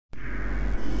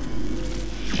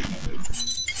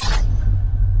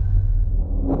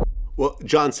Well,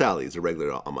 John Sally is a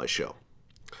regular on my show,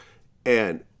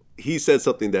 and he said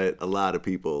something that a lot of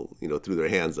people, threw their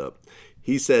hands up.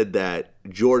 He said that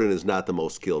Jordan is not the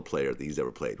most skilled player that he's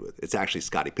ever played with. It's actually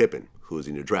Scottie Pippen, who was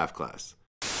in your draft class.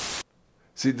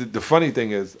 See, the funny thing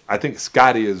is, I think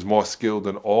Scottie is more skilled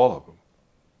than all of them.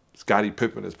 Scottie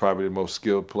Pippen is probably the most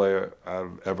skilled player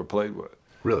I've ever played with.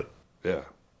 Really? Yeah.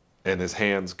 And his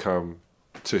hands come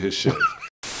to his shins.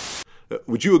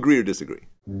 Would you agree or disagree?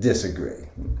 Disagree.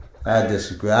 I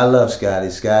disagree. I love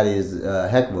Scottie. Scottie is a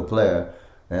heck of a player.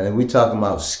 And we talking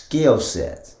about skill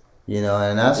sets,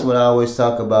 and that's what I always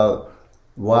talk about,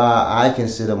 why I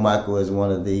consider Michael as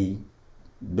one of the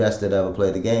best that ever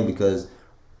played the game, because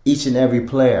each and every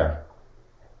player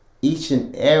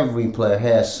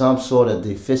has some sort of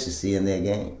deficiency in their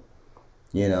game.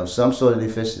 Some sort of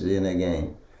deficiency in their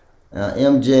game.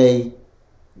 MJ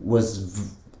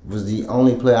was the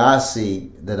only player I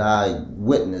see that I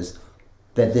witnessed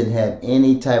that didn't have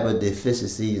any type of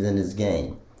deficiencies in his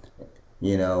game.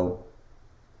 Even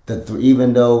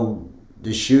though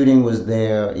the shooting was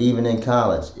there, even in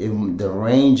college, the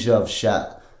range of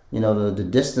shot, the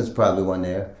distance probably wasn't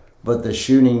there, but the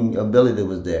shooting ability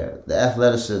was there, the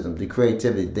athleticism, the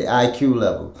creativity, the IQ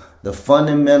level, the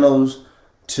fundamentals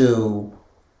to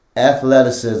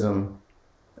athleticism.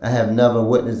 I have never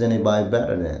witnessed anybody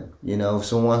better than,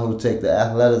 someone who take the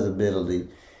athletic ability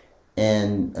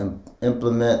and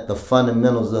implement the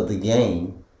fundamentals of the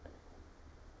game.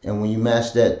 And when you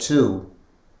match that too,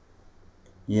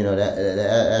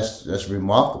 that's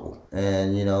remarkable.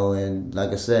 And and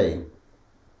like I say,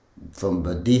 from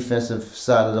the defensive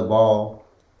side of the ball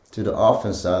to the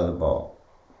offensive side of the ball,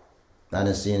 I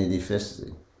didn't see any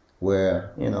deficiency.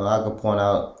 Where I could point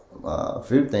out a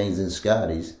few things in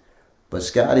Scottie's, but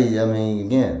Scottie,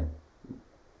 again,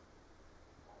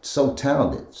 so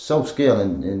talented, so skilled,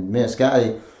 and man,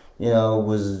 Scottie,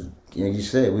 was. You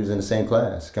said, we was in the same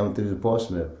class coming through the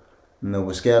Portsmouth.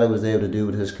 What Scottie was able to do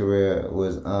with his career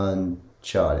was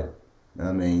uncharted.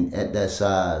 At that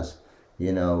size,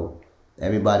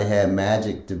 everybody had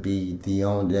magic to be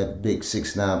that big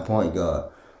 6'9" point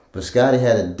guard. But Scottie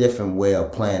had a different way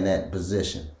of playing that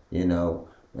position,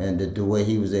 and the way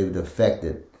he was able to affect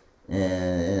it.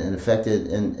 And affect it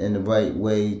in the right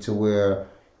way to where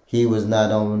he was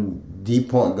not on the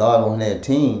point guard on that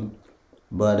team,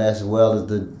 but as well as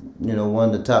one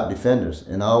of the top defenders.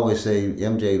 And I always say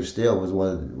MJ was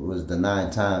the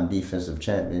 9-time defensive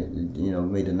champion.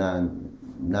 Made the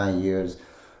nine years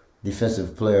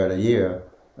defensive player of the year.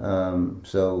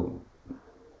 So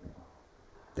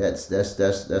that's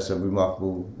a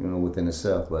remarkable within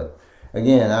itself. But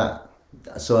again,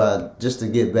 just to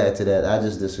get back to that, I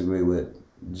just disagree with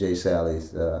Jay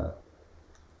Sally's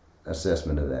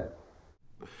assessment of that.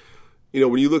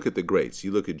 When you look at the greats,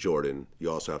 you look at Jordan, you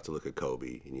also have to look at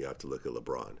Kobe, and you have to look at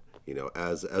LeBron.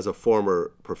 As a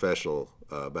former professional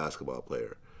basketball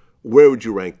player, where would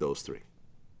you rank those three?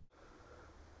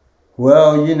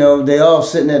 Well, they all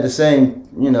sitting at the same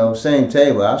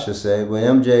table, I should say. But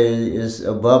MJ is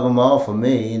above them all for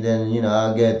me. Then,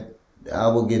 I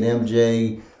will get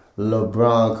MJ,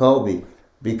 LeBron, Kobe,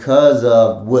 because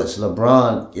of what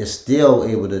LeBron is still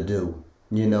able to do,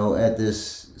 at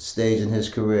this stage in his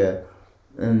career.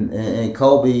 And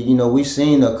Kobe, we've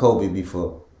seen a Kobe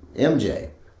before.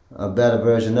 MJ, a better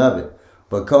version of it.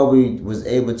 But Kobe was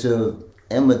able to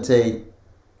imitate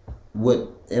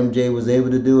what MJ was able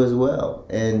to do as well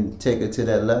and take it to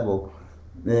that level.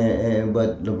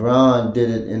 But LeBron did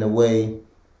it in a way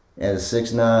at a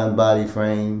 6'9" body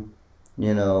frame,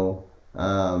 the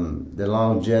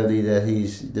longevity that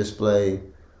he's displayed,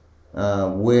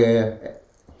 where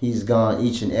he's gone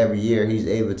each and every year, he's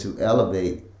able to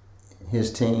elevate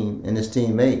his team and his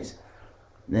teammates.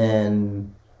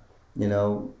 And,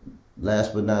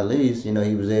 last but not least, he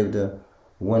was able to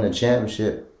win a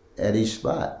championship at each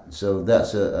spot. So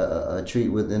that's a treat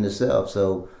within itself.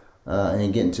 So,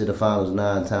 and getting to the finals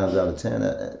 9 times out of 10,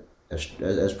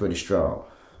 that's pretty strong.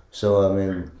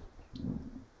 So,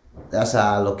 that's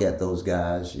how I look at those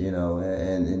guys,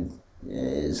 and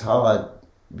it's hard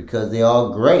because they're all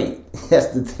great.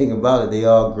 That's the thing about it. They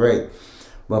all great.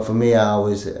 But for me, I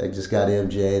just got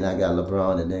MJ and I got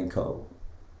LeBron and then Kobe.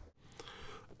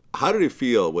 How did it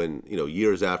feel when,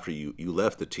 years after you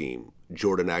left the team,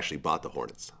 Jordan actually bought the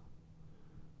Hornets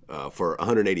for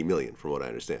 $180 million, from what I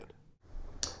understand?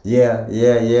 Yeah.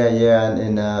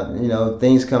 And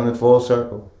things come in full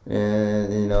circle.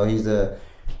 And,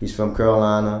 he's from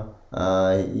Carolina.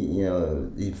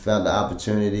 He found the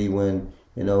opportunity when,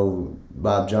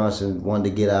 Bob Johnson wanted to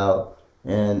get out.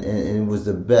 And it was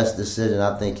the best decision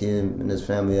I think him and his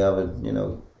family ever,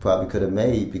 probably could have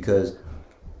made, because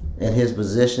in his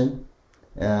position,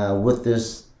 what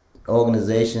this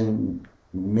organization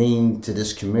mean to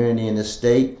this community and this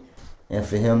state, and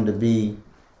for him to be,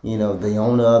 the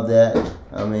owner of that.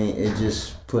 I mean, it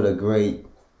just put a great,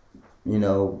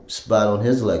 spot on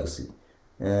his legacy,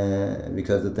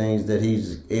 because the things that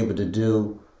he's able to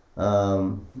do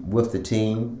with the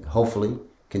team, hopefully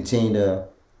continue to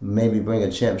maybe bring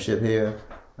a championship here.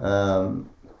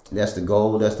 That's the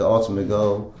goal. That's the ultimate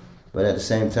goal. But at the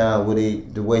same time,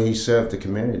 the way he served the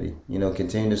community,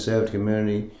 continue to serve the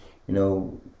community,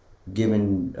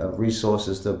 giving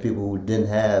resources to people who didn't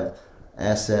have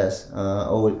access,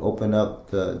 open up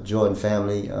the Jordan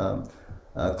Family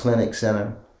Clinic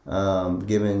Center,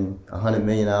 giving $100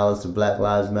 million to Black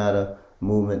Lives Matter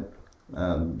movement,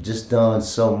 just done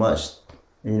so much,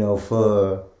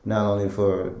 for not only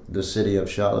for the city of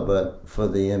Charlotte, but for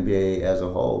the NBA as a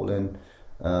whole. And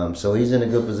so he's in a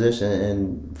good position,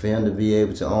 and for him to be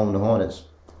able to own the Hornets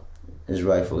is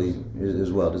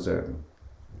well deserved.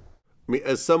 I mean,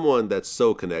 as someone that's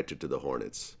so connected to the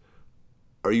Hornets,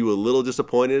 are you a little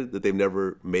disappointed that they've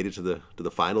never made it to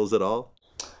the finals at all?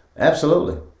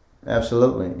 Absolutely.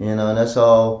 And that's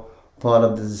all part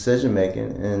of the decision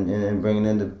making and bringing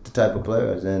in the type of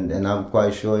players. And I'm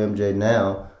quite sure MJ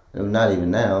now, not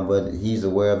even now, but he's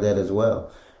aware of that as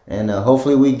well. And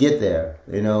hopefully we get there.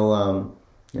 I'm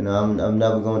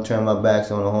never going to turn my backs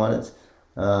on the Hornets.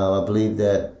 I believe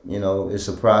that it's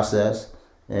a process,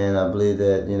 and I believe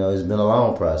that it's been a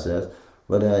long process.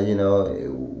 But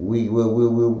we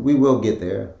will get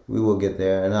there. We will get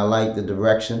there, and I like the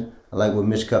direction. I like what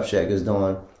Mitch Kupchak is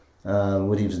doing,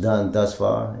 what he's done thus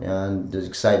far, and the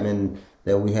excitement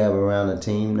that we have around the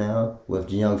team now with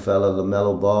the young fella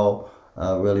LaMelo Ball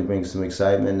really brings some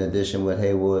excitement. In addition with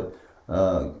Haywood,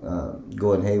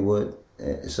 Gordon Haywood,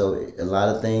 so a lot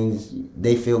of things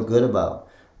they feel good about,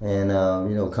 and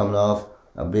coming off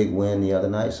a big win the other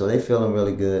night, so they're feeling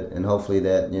really good, and hopefully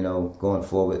that going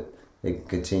forward, they can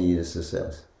continue the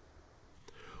success.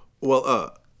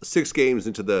 Well, 6 games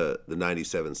into the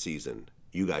 97 season,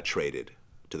 you got traded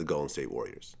to the Golden State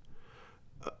Warriors.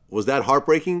 Was that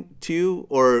heartbreaking to you,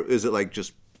 or is it like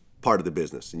just part of the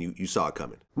business and you saw it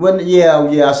coming? Well, yeah,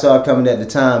 I saw it coming at the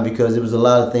time, because there was a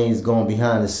lot of things going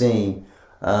behind the scene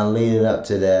leading up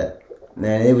to that.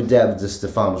 And that was just the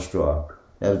final straw.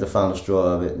 That was the final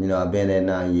straw of it. I've been there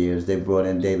 9 years. They brought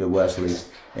in David Wesley,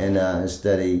 and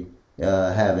instead of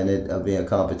having it being a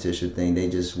competition thing, they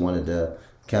just wanted to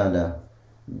kind of,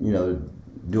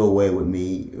 do away with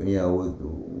me,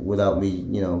 without me,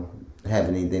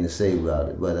 having anything to say about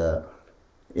it. But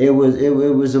it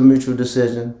was a mutual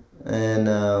decision, and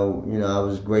I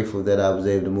was grateful that I was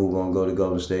able to move on, go to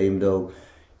Golden State, even though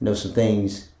some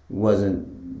things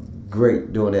wasn't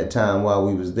great during that time while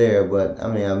we was there. But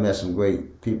I mean, I met some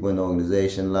great people in the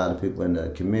organization, a lot of people in the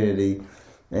community.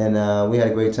 And we had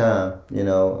a great time.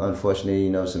 Unfortunately,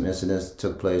 some incidents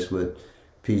took place with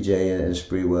PJ and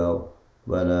Sprewell,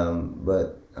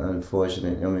 but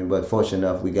fortunate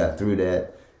enough we got through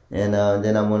that. And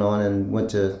then I went on and went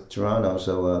to Toronto.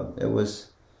 So it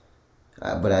was,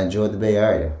 but I enjoyed the Bay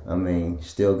Area. I mean,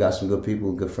 still got some good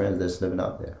people, good friends that's living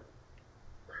out there.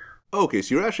 Okay,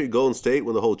 so you're actually at Golden State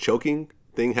when the whole choking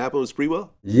thing happened with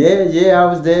Sprewell? Yeah, I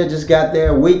was there. Just got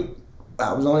there a week.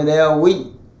 I was only there a week.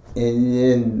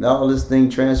 And all this thing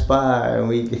transpired, and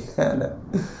we kind of,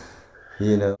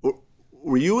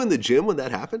 Were you in the gym when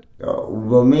that happened?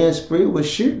 Well, me and Spree was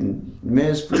shooting. Me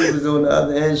and Spree was on the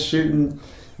other end shooting,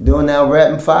 doing our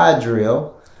rapid fire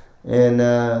drill, and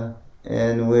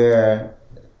where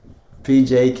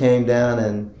PJ came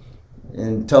down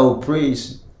and told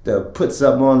Priest to put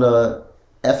something on the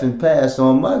effing pass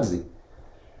on Muggsy.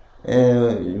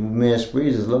 And me and Spree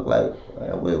just looked like,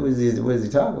 what is he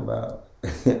talking about?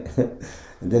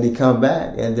 And then he come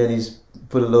back, and then he's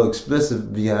put a little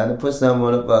explicit behind it, put something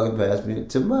on the fucking pass me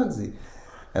to Muggsy.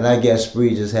 And I guess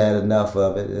Spree just had enough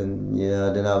of it, and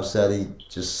then all of a sudden he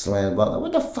just slammed the ball. Like,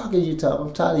 what the fuck are you talking?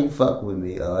 I'm tired of you fucking with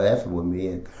me or effing with me,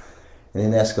 and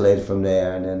then escalated from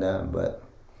there. And then, but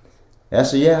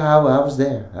that's I was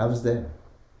there. I was there.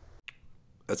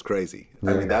 That's crazy.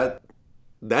 Yeah. I mean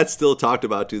that's still talked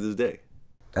about to this day.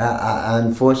 I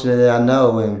unfortunately I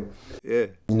know, and yeah,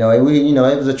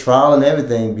 it was a trial and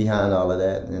everything behind all of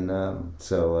that, and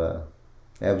so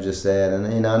that was just sad,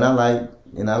 and I like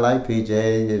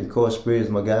PJ, and of course Spree is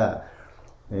my guy,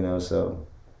 so.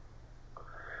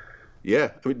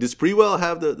 Yeah, I mean, did Sprewell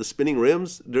have the spinning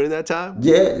rims during that time?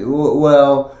 Yeah,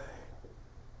 well,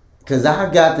 because I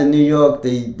got to New York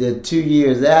the 2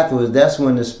 years afterwards. That's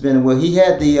when the spinning. Well, he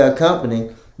had the company.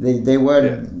 They were,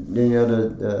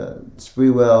 the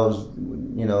Sprewell's,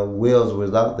 wheels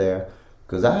was out there,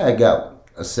 because I had got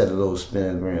a set of those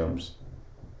spinning rims,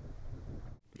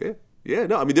 Yeah,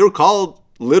 no, I mean, they were called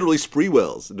literally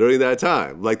Sprewells during that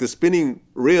time. Like the spinning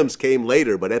rims came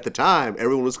later, but at the time,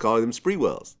 everyone was calling them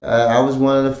Sprewells. I was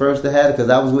one of the first to have it because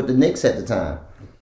I was with the Knicks at the time.